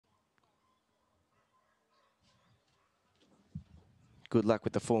Good luck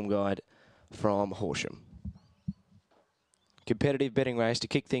with the form guide from Horsham. Competitive betting race to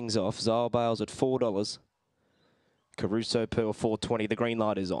kick things off. Zyle Bales at $4. Caruso Pearl $4.20. The green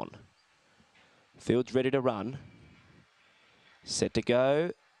light is on. Field's ready to run. Set to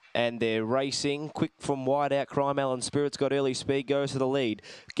go. And they're racing. Quick from wide out. Crime Allen Spirit's got early speed. Goes to the lead.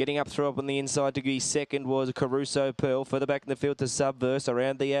 Getting up through up on the inside to be second was Caruso Pearl. Further back in the field to Subverse.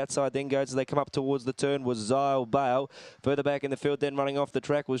 Around the outside then goes as they come up towards the turn was Zyle Bale. Further back in the field then running off the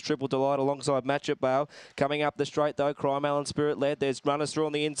track was Triple Delight alongside Matchup Bale. Coming up the straight though. Crime Allen Spirit led. There's runners through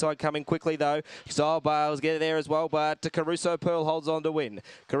on the inside coming quickly though. Zyle Bale's getting there as well, but Caruso Pearl holds on to win.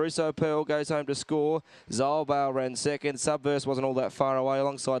 Caruso Pearl goes home to score. Zyle Bale ran second. Subverse wasn't all that far away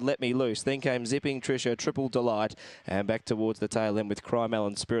alongside Let Me Loose. Then came Zipping Trisha, Triple Delight, and back towards the tail end with Crime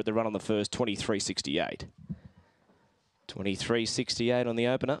Allen Spirit. The run on the first, 23.68. 23.68 on the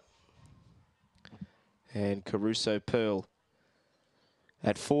opener. And Caruso Pearl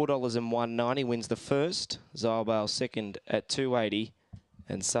at $4.190 wins the first. Zyle Bale second at $2.80.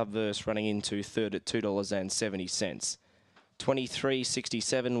 And Subverse running into third at $2.70.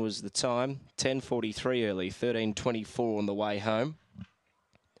 23.67 was the time. 10.43 early, 13.24 on the way home.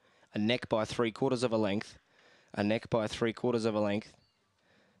 A neck by 3/4 of a length. A neck by 3/4 of a length.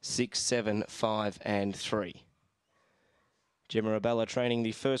 6, 7, 5 and 3. Gemma Abella training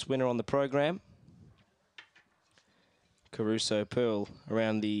the first winner on the program. Caruso Pearl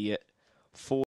around the 4